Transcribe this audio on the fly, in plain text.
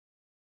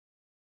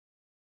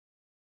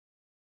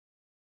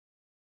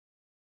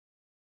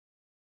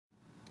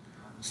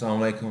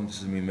Assalamu alaikum,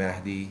 this is me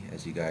Mahdi.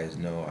 As you guys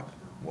know,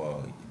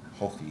 well,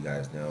 hopefully you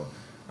guys know,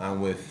 I'm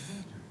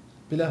with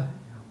Belal,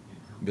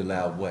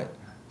 Belal what?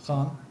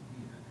 Khan,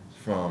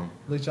 From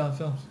Leechon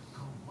Films.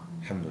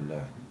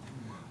 Alhamdulillah.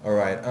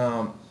 Alright,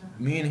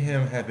 me and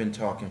him have been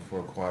talking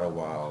for quite a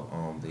while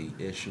on the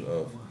issue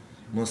of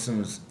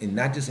Muslims, in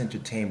not just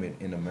entertainment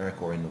in America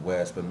or in the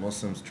West, but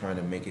Muslims trying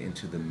to make it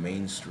into the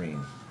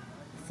mainstream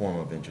form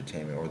of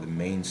entertainment or the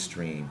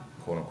mainstream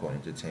quote unquote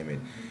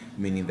entertainment,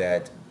 meaning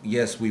that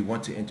yes, we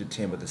want to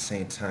entertain, but at the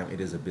same time it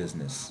is a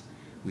business.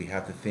 We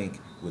have to think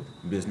with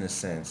business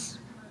sense.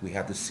 We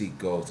have to seek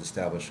goals,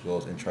 establish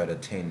goals, and try to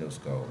attain those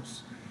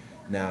goals.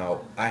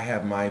 Now, I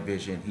have my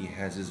vision, he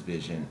has his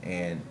vision,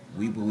 and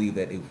we believe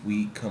that if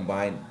we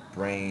combine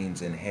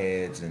brains and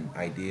heads and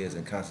ideas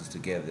and concepts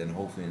together, then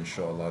hopefully,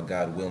 inshallah,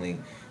 God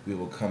willing, we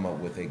will come up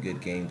with a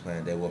good game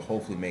plan that will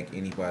hopefully make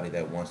anybody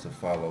that wants to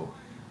follow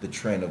the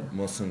trend of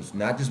Muslims,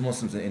 not just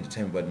Muslims in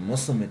entertainment, but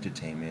Muslim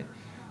entertainment,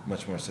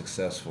 much more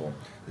successful,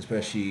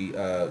 especially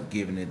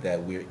given it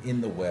that we're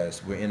in the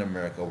West, we're in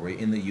America, we're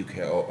in the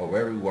UK, or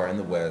wherever we are in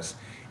the West,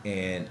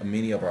 and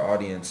many of our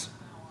audience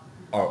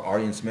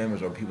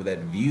members or people that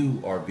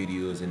view our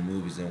videos and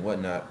movies and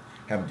whatnot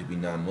happen to be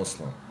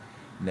non-Muslim.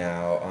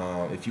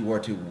 Now, if you were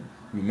to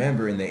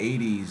remember in the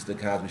 80s, the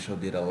Cosby Show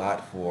did a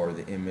lot for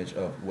the image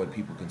of what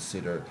people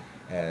consider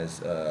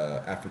as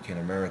African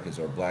Americans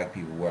or black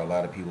people, where a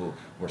lot of people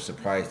were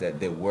surprised that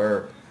there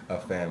were a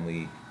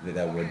family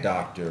that were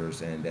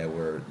doctors and that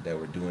were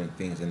doing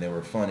things and they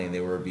were funny and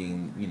they were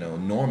being,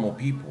 normal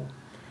people.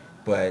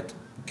 But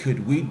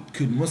could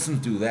Muslims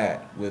do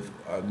that with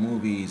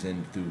movies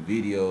and through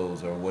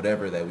videos or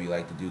whatever that we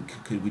like to do?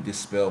 Could we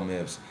dispel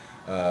myths,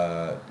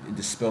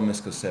 dispel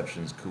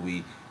misconceptions? Could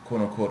we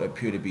quote unquote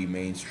appear to be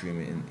mainstream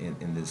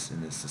in this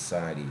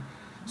society?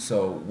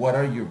 So what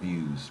are your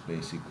views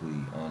basically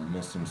on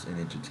Muslims in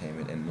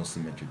entertainment and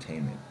Muslim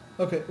entertainment?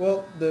 Okay,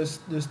 well, there's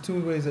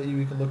two ways that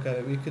we can look at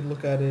it. We could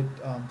look at it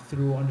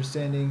through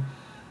understanding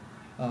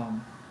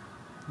um,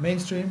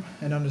 mainstream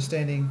and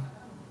understanding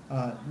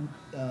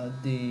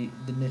the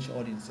niche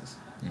audiences,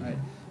 Mm-hmm. right?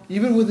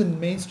 Even within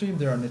mainstream,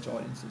 there are niche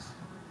audiences.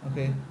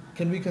 Okay,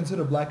 can we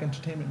consider black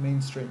entertainment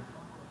mainstream?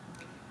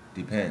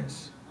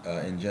 Depends.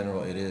 In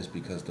general, it is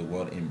because the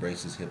world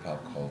embraces hip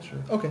hop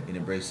culture. Okay. It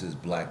embraces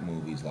black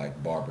movies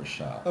like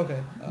Barbershop.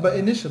 Okay, but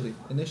initially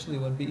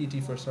when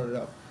BET first started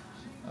out,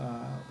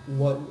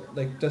 what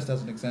like just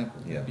as an example,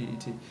 Yeah.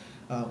 BET,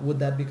 would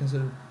that be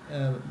considered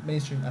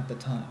mainstream at the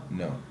time?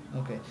 No.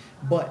 Okay,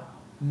 but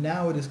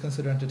now it is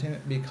considered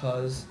entertainment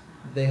because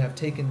they have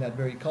taken that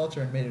very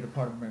culture and made it a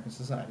part of American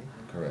society.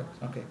 Correct.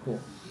 Okay, cool.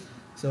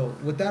 So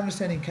with that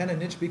understanding, can a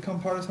niche become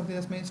part of something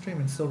that's mainstream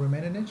and still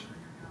remain a niche?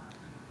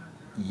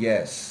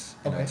 Yes,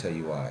 and I'll Okay. tell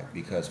you why.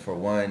 Because for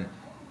one,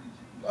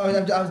 I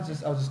was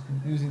just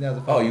using that as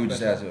a oh, follow-up you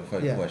just question. asked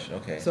a Yeah. question.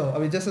 Okay. So I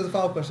mean, just as a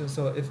follow-up question,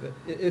 so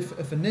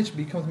if a niche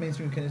becomes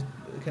mainstream,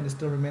 can it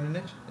still remain a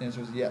niche? The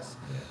answer is yes.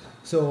 Yeah.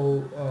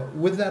 So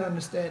with that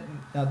understanding,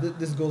 now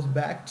this goes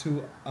back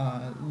to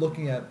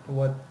looking at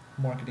what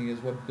marketing is,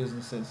 what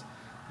business is.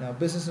 Now,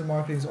 business and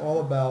marketing is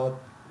all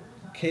about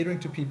catering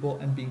to people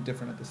and being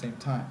different at the same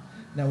time.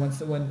 Now,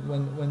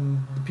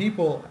 when the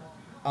people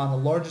on a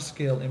larger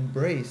scale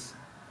embrace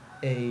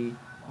a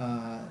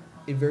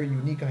a very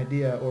unique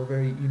idea or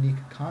very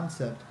unique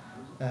concept,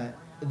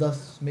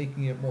 thus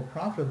making it more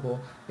profitable,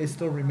 it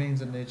still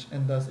remains a niche,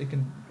 and thus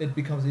it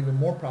becomes even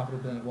more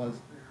profitable than it was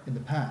in the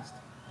past.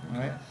 All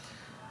right.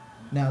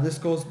 Now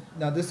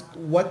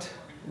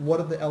what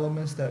are the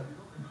elements that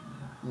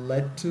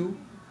led to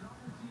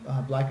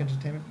black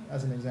entertainment,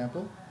 as an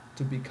example,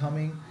 to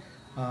becoming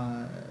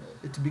uh,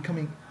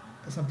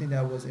 something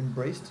that was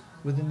embraced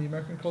within the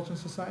American culture and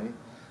society?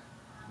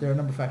 There are a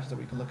number of factors that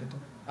we can look into.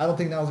 I don't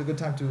think now is a good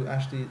time to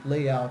actually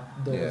lay out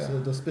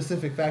those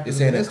specific factors.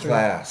 It's of in the a history.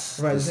 class.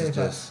 Right? This It's in a is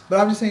class. just But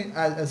I'm just saying,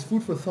 as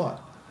food for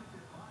thought,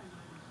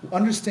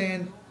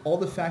 understand all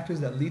the factors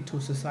that lead to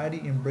a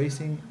society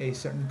embracing a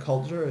certain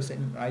culture, a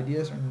certain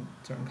idea,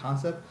 certain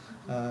concept,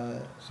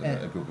 so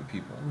a group of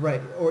people.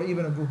 right, or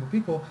even a group of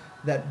people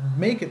that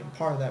make it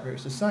part of that very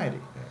society.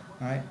 Yeah.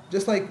 All right,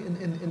 just like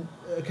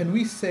can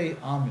we say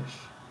Amish?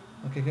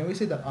 Okay, can we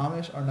say that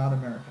Amish are not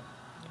American?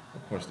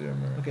 Of course, they're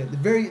American.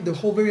 Okay, the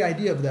whole very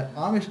idea of that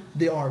Amish,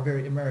 they are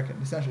very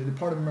American. Essentially, they're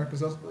part of American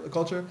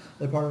culture.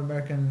 They're part of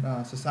American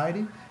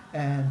society,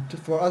 and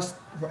for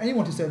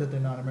anyone to say that they're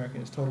not American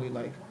is totally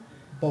like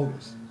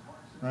bogus,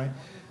 right?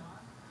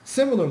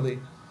 Similarly,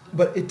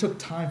 but it took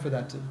time for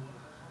that to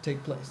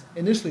take place.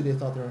 Initially, they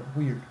thought they were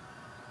weird,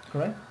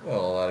 correct? Well,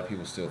 a lot of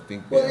people still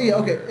think. Well, they yeah,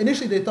 are okay. weird.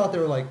 Initially, they thought they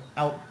were like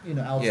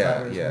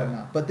outsiders yeah. and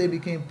whatnot, but they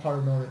became part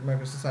of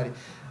American society.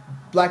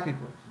 Black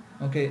people,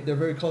 okay, they're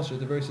very culture,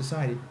 they're very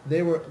society.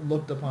 They were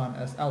looked upon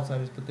as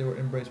outsiders, but they were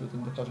embraced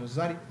within the culture of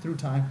society through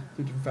time,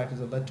 through different factors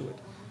that led to it.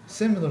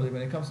 Similarly,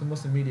 when it comes to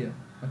Muslim media,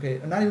 okay,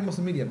 or not even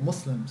Muslim media,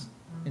 Muslims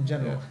in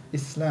general, Yeah.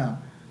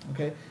 Islam,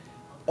 okay,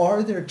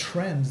 are there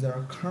trends that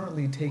are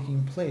currently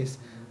taking place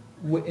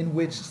in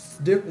which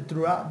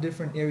throughout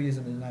different areas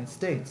in the United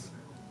States,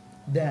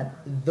 that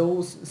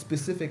those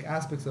specific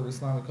aspects of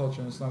Islamic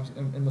culture and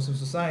and Muslim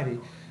society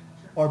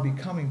are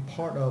becoming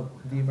part of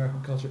the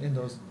American culture in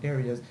those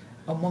areas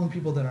among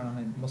people that are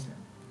not Muslim.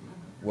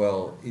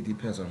 Well, it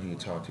depends on who you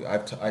talk to. I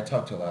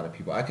talk to a lot of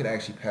people. I could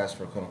actually pass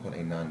for quote unquote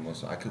a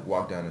non-Muslim. I could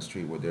walk down the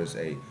street where there's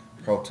a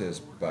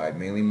protest by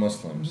mainly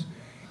Muslims,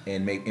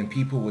 and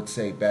people would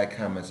say bad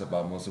comments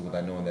about Muslims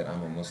without knowing that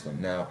I'm a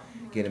Muslim. Now,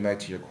 getting back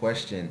to your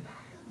question,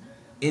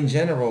 in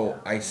general,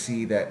 I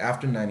see that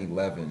after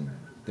 9/11,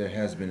 there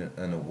has been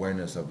an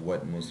awareness of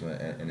what Muslim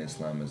and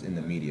Islam is in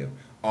the media,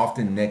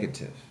 often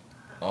negative,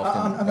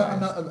 often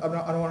biased.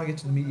 I don't want to get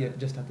to the media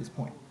just at this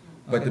point.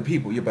 But the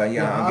people, I'm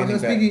I'm getting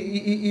back. speaking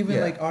even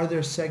Yeah. like, are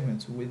there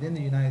segments within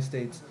the United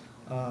States,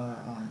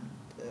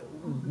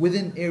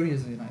 within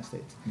areas of the United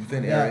States,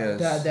 Within that,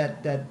 areas.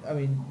 that I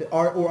mean,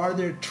 are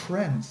there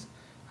trends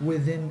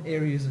within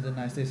areas of the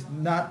United States,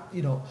 not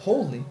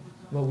wholly,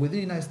 but within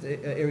the United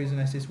States, areas of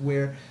the United States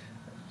where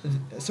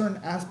certain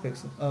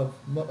aspects of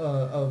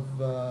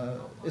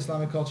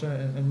Islamic culture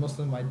and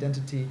Muslim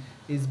identity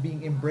is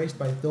being embraced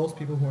by those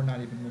people who are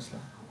not even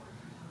Muslim.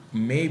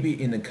 Maybe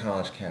in the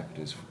college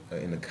campuses,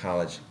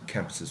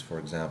 for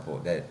example,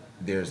 that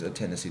there's a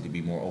tendency to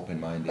be more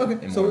open-minded Okay,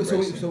 and more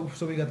embracing.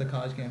 so we got the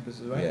college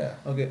campuses, right? Yeah.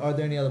 Okay, are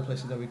there any other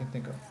places that we can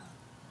think of?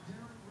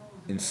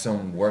 In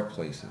some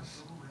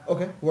workplaces,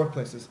 Okay,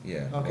 workplaces.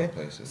 yeah, Okay,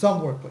 workplaces. some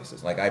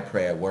workplaces. Like I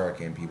pray at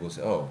work, and people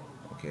say, "Oh,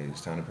 okay,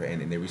 it's time to pray,"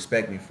 and they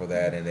respect me for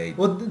that, and they.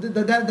 Well,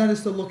 that is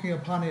still looking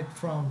upon it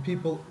from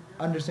people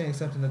understanding,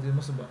 accepting that they're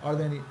Muslim. But are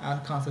there any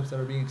concepts that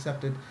are being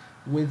accepted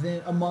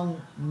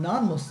among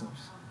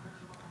non-Muslims?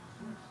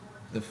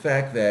 The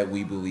fact that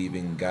we believe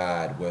in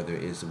God, whether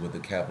it's with a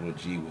capital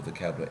G, with a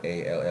capital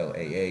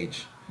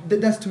ALLAH,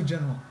 That's too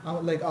general.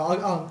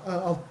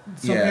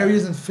 Some Yeah.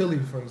 areas in Philly,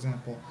 for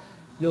example,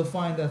 you'll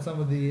find that some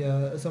of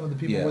the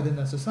people Yeah. within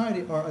that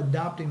society are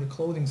adopting the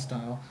clothing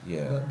style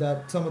Yeah.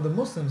 that some of the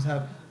Muslims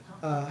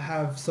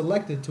have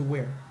selected to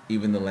wear.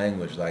 even the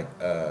language like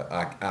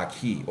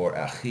Aki or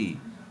Ahi.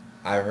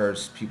 I heard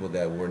people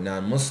that were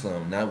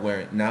non-Muslim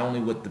not only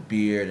with the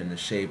beard and the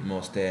shaved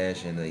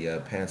mustache and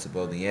the pants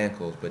above the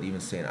ankles, but even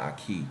saying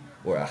Aki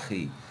or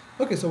Ahi.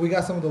 Okay, so we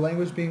got some of the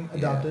language being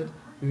adopted.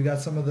 We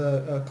got some of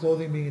the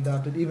clothing being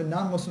adopted. Even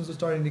non-Muslims are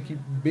starting to keep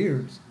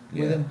beards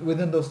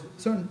within those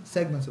certain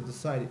segments of the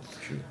society.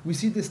 True. We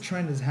see this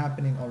trend is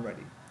happening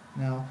already.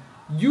 Now,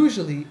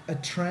 usually a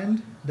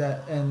trend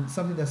and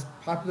something that's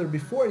popular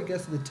before it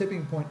gets to the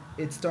tipping point,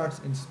 it starts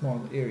in small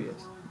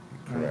areas.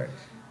 right? Correct.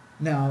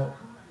 Now,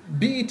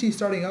 BET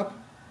starting up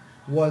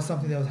was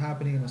something that was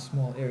happening in a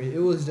small area.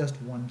 It was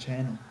just one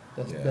channel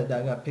that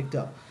got picked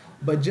up.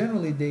 But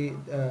generally,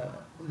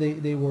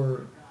 they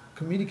were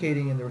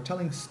communicating and they were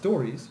telling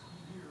stories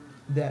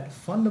that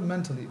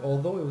fundamentally,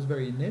 although it was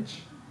very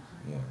niche,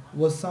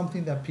 was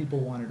something that people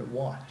wanted to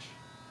watch.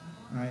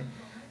 Right?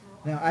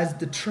 Now, as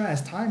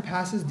time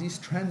passes, these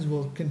trends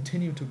will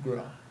continue to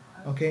grow.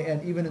 Okay,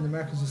 and even in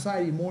American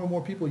society, more and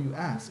more people you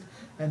ask,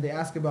 and they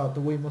ask about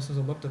the way Muslims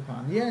are looked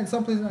upon. Yeah, in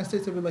some places in the United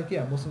States, they'll be like,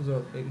 yeah, Muslims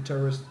are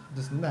terrorists,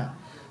 this and that.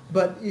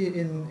 But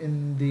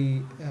in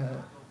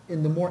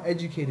the more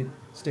educated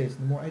states,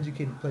 the more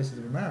educated places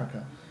of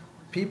America,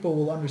 people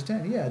will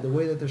understand. Yeah, the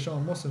way that they're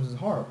showing Muslims is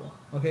horrible.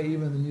 Okay,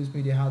 even in the news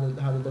media, how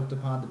they're looked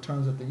upon, the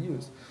terms that they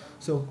use.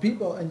 So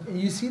people, and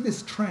you see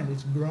this trend,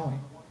 it's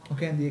growing.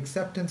 Okay, and the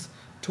acceptance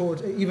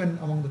towards even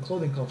among the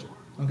clothing culture.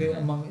 Okay,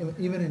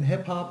 even in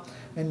hip hop,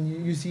 and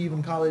you see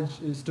even college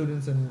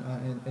students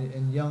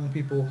and young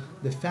people,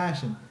 the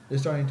fashion, they're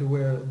starting to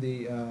wear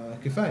the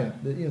kifaya,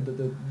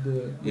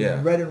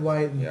 the red and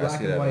white and black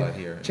and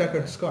white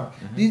checkered scarf.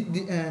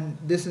 And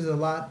this is a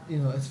lot,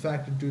 it's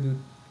factored due to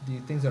the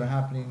things that are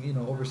happening,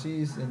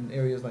 overseas in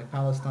areas like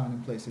Palestine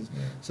and places.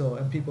 So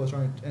people are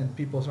starting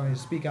to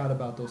speak out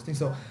about those things.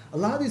 So a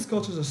lot of these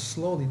cultures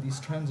these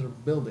trends are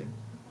building.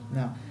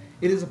 Now,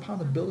 it is upon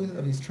the building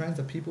of these trends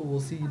that people will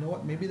see,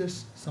 maybe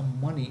there's some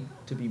money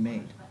to be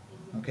made,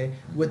 okay,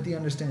 with the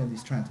understanding of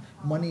these trends.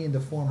 Money in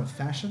the form of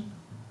fashion,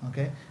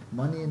 okay,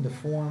 money in the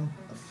form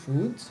of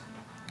foods,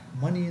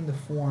 money in the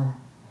form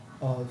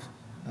of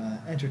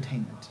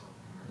entertainment,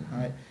 all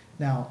right.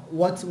 Now,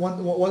 what's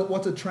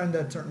a trend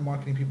that certain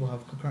marketing people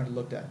have currently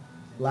looked at?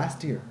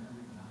 Last year,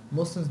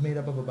 Muslims made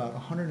up of about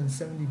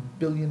 $170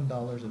 billion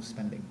of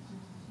spending,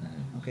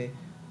 okay.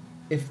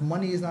 If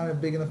money is not a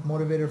big enough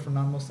motivator for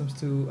non-Muslims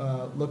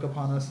to look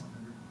upon us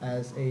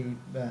as a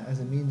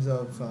means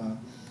of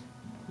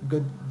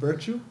good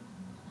virtue,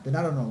 then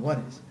I don't know what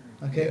is.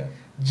 Okay. Yeah.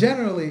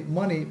 Generally,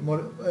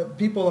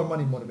 people are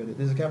money motivated.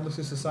 There's a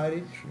capitalistic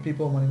society. True.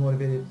 People are money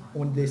motivated.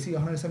 When they see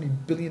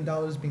 $170 billion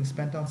being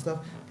spent on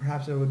stuff,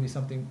 perhaps there would be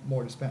something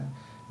more to spend.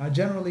 Now,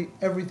 generally,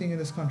 everything in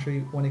this country,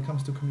 when it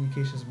comes to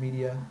communications,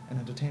 media, and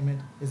entertainment,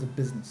 is a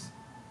business.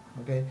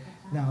 Okay.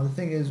 Now the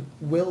thing is,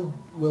 will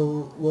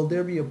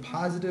there be a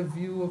positive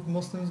view of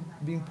Muslims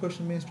being pushed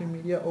in mainstream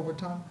media over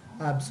time?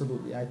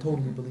 Absolutely, I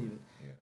totally believe it.